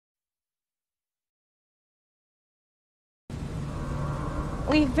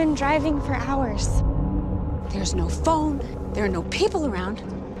We've been driving for hours. There's no phone. There are no people around.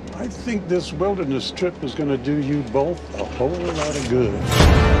 I think this wilderness trip is going to do you both a whole lot of good.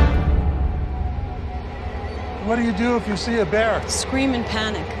 What do you do if you see a bear? Scream in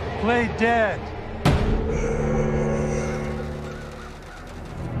panic. Play dead.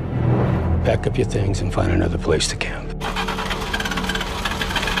 Pack up your things and find another place to camp.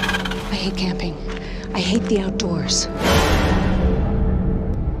 I hate camping. I hate the outdoors.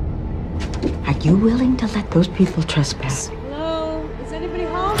 Are you willing to let those people trespass? Hello? Is anybody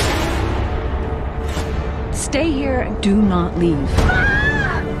home? Stay here and do not leave.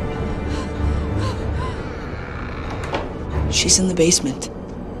 She's in the basement.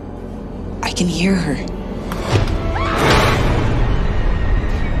 I can hear her.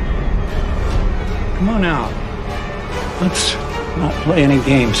 Come on out. Let's not play any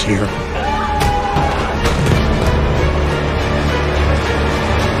games here.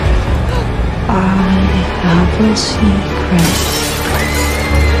 I have a secret.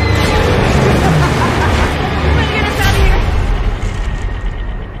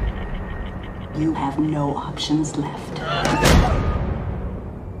 You have no options left.